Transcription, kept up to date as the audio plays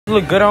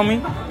look good on me?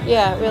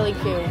 Yeah, really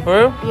cute. For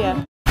real?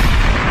 Yeah.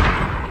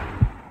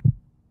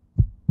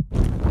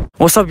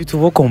 What's up,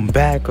 YouTube? Welcome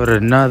back with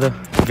another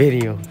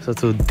video. So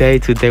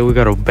today we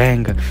got a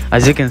banger.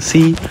 As you can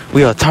see,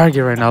 we are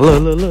Target right now.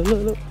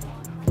 Look.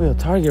 We are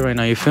Target right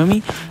now, you feel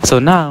me? So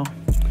now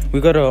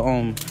we got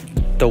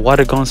the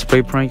water gun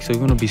spray prank. So we're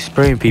gonna be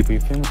spraying people,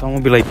 you feel me? So I'm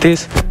gonna be like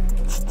this.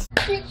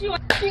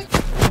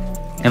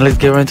 And let's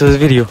get right into this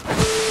video.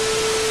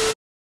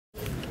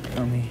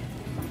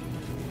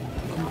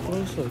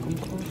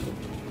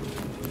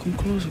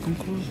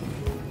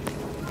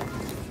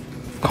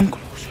 Come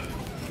closer.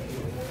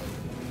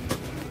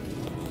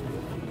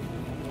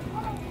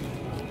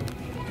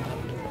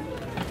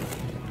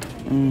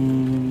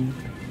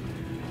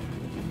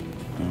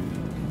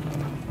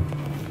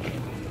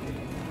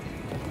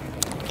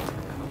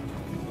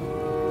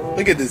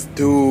 Look at this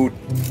dude.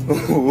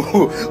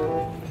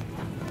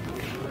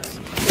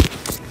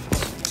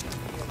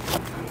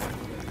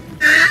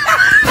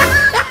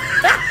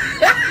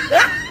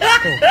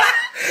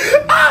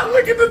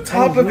 Look at the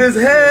top of his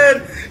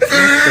head.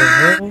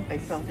 I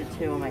felt it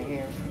too in my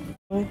ear.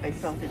 I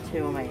felt it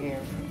too in my ear.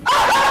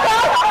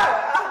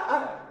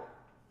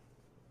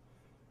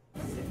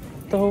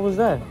 What the hell was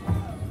that?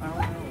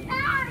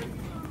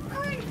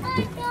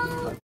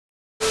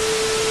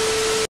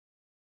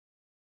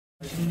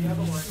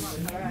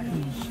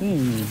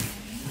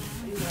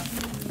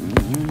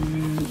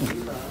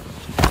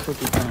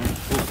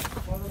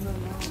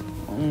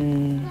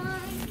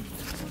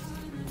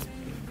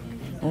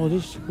 Oh,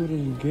 this scooter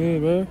is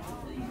good, bro.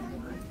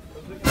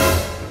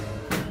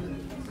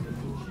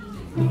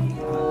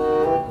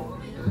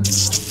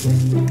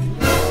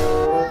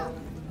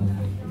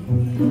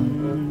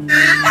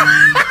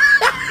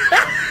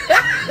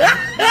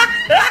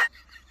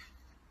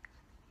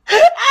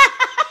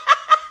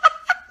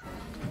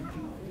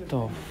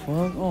 The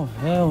fuck? Oh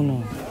hell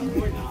no.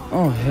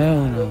 Oh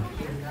hell no.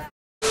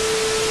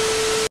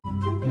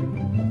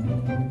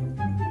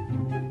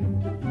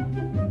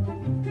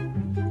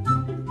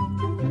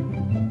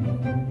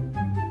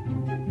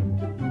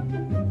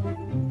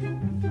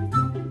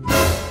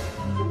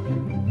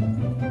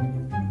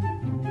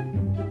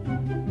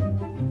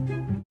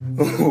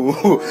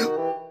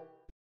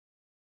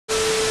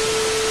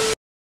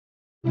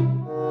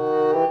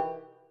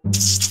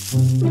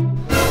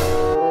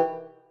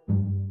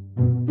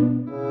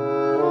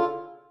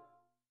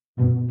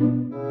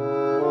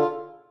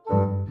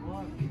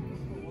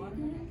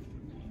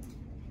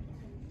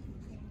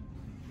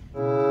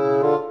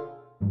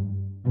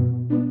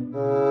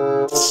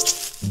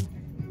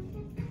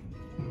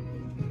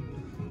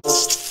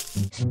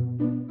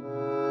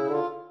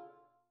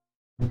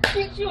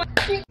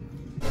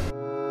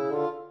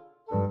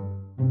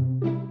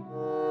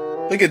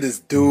 Look at this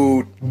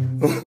dude.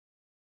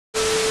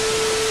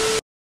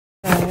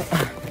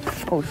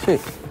 Oh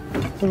shit.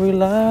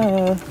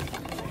 Relax.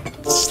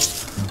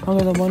 I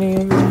got the money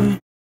everywhere.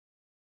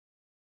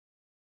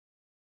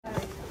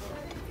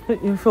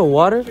 You feel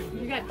water?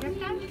 You got drip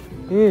now?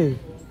 Yeah.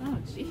 Oh,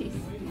 jeez.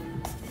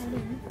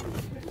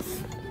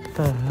 What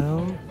the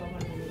hell?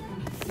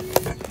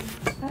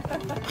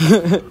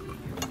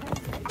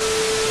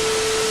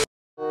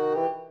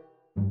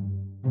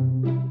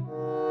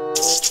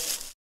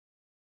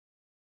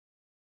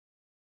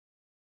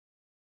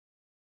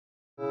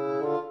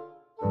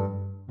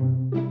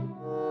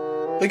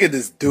 Look at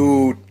this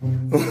dude.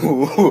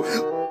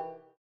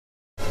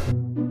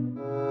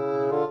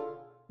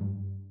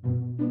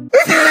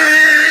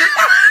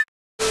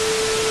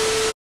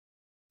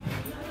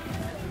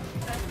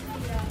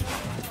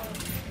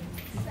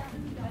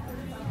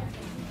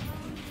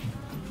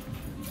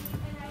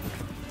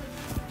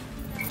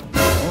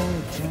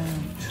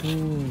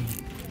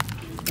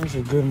 That's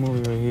a good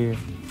movie right here.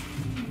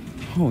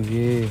 Oh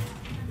yeah.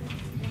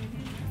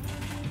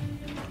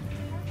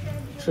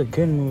 It's a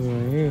good movie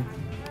right here.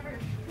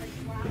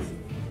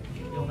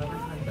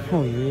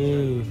 Oh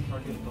yeah.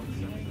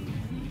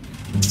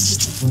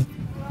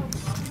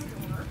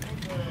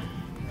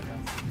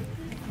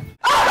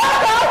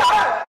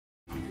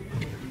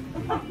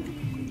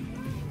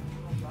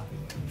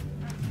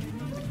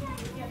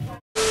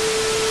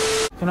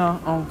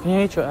 Can you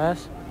eat your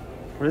ass?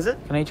 What is it?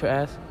 Can I eat your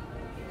ass?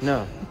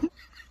 No.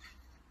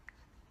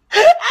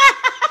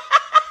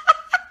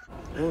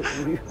 What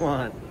do you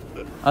want?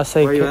 I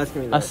say. Why are you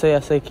asking me that? I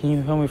say. Can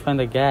you help me find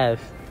the gas?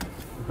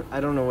 I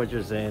don't know what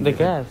you're saying. The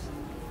gas.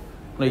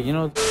 Like you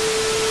know.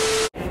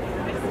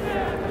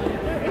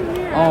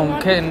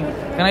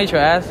 Can I eat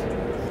your ass?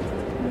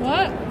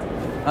 What?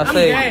 I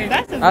say. Gay.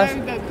 That's a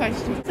very good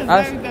question.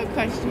 That's a very good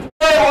question.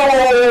 Wait.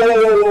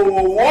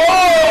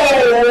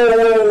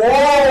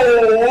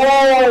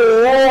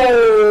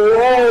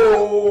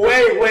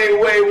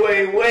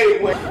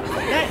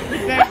 That's a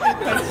very good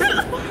question.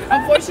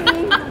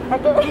 Unfortunately,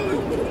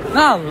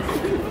 Nah,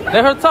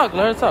 let her talk. I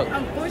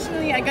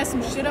got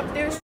some shit up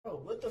there. Bro,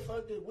 what the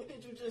fuck what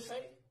did you just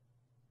say?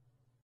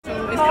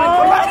 So it's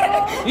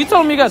gonna You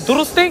told me you got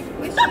doodle stink?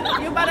 you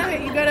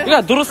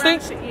got doodle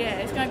stink? Yeah,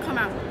 it's gonna come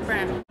out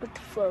brown. What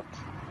the fuck?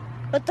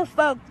 What the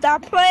fuck?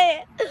 Stop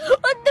playing.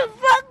 What the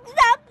fuck?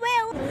 Stop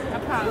playing.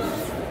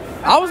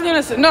 I wasn't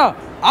gonna say, no,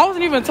 I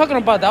wasn't even talking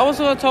about that. I was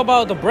gonna talk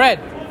about the bread.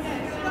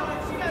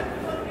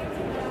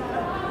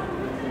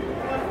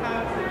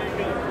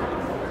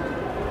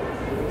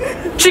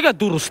 She got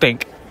doodle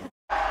stink.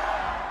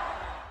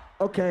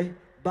 Okay,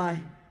 bye.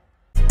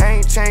 I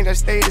ain't changed, I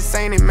stay the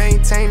same and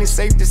maintain it.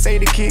 Safe to say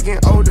the kid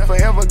getting older.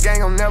 Forever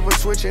gang, I'm never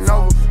switching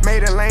over.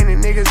 Made a lane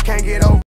and niggas can't get over.